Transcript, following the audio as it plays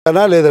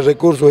Canales de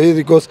recursos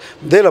hídricos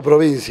de la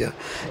provincia.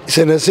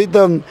 Se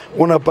necesita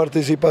una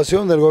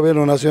participación del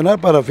gobierno nacional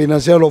para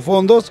financiar los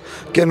fondos,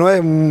 que no es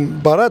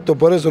barato,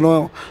 por eso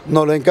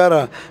no lo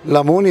encara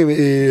la MUNI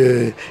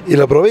y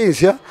la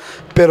provincia,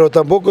 pero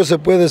tampoco se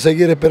puede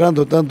seguir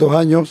esperando tantos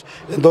años.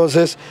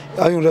 Entonces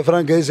hay un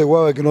refrán que dice: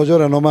 guava que no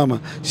llora no mama.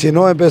 Si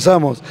no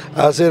empezamos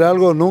a hacer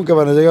algo, nunca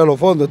van a llegar los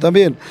fondos.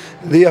 También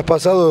días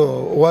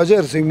pasados o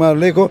ayer, sin más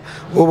lejos,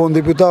 hubo un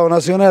diputado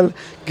nacional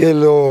que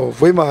lo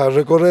fuimos a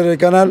recorrer el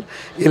canal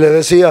y le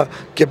decía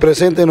que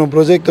presenten un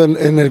proyecto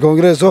en el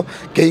Congreso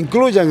que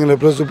incluyan en el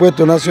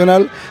presupuesto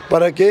nacional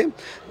para que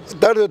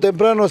tarde o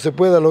temprano se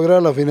pueda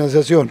lograr la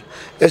financiación.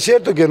 Es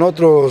cierto que en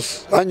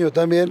otros años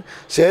también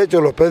se han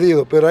hecho los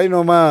pedidos, pero ahí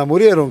nomás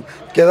murieron,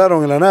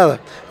 quedaron en la nada.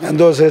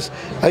 Entonces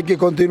hay que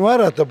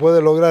continuar hasta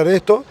poder lograr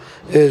esto.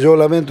 Yo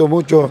lamento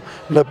mucho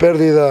la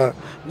pérdida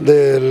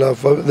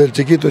del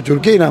chiquito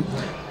Churquina.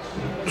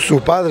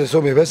 Sus padres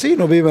son mis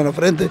vecinos, viven al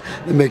frente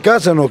de mi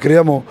casa, nos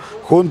criamos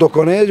juntos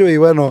con ellos y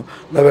bueno,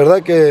 la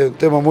verdad que es un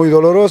tema muy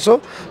doloroso,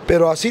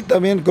 pero así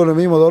también con el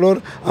mismo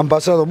dolor han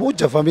pasado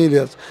muchas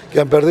familias que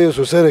han perdido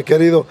sus seres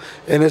queridos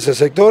en ese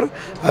sector,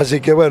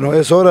 así que bueno,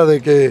 es hora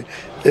de que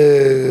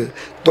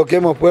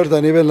toquemos puertas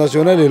a nivel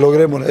nacional y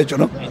logremos el hecho,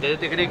 ¿no?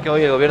 ¿Intendente cree que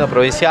hoy el gobierno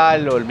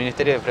provincial o el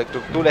Ministerio de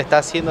Infraestructura está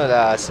haciendo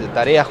las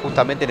tareas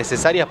justamente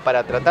necesarias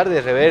para tratar de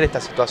rever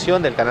esta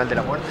situación del Canal de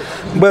la Muerte?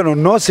 Bueno,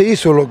 no se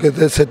hizo lo que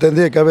se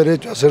tendría que haber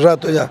hecho hace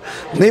rato ya,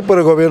 ni por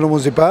el gobierno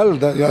municipal,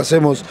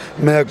 hacemos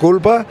mea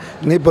culpa,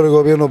 ni por el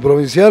gobierno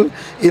provincial,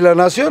 y la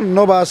nación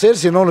no va a hacer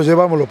si no nos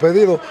llevamos los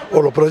pedidos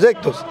o los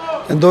proyectos.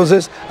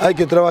 Entonces hay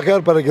que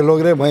trabajar para que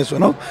logremos eso,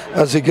 ¿no?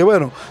 Así que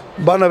bueno,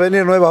 van a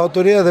venir nuevas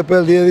autoridades después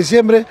del 10 de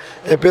diciembre,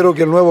 espero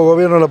que el nuevo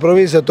gobierno de la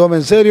provincia tome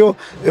en serio,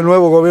 el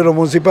nuevo gobierno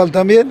municipal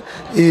también,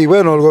 y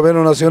bueno, el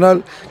gobierno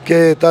nacional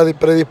que está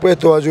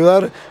predispuesto a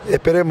ayudar,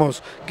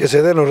 esperemos que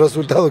se den los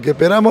resultados que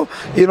esperamos,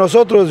 y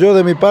nosotros, yo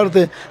de mi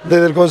parte,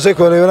 desde el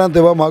Consejo Deliberante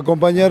vamos a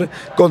acompañar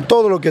con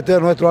todo lo que esté a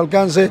nuestro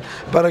alcance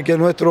para que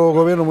nuestro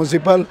gobierno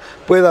municipal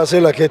pueda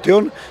hacer la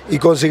gestión y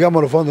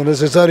consigamos los fondos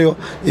necesarios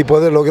y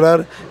poder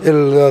lograr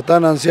el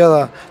tan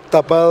ansiada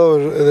tapado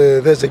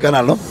de ese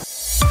canal, ¿no?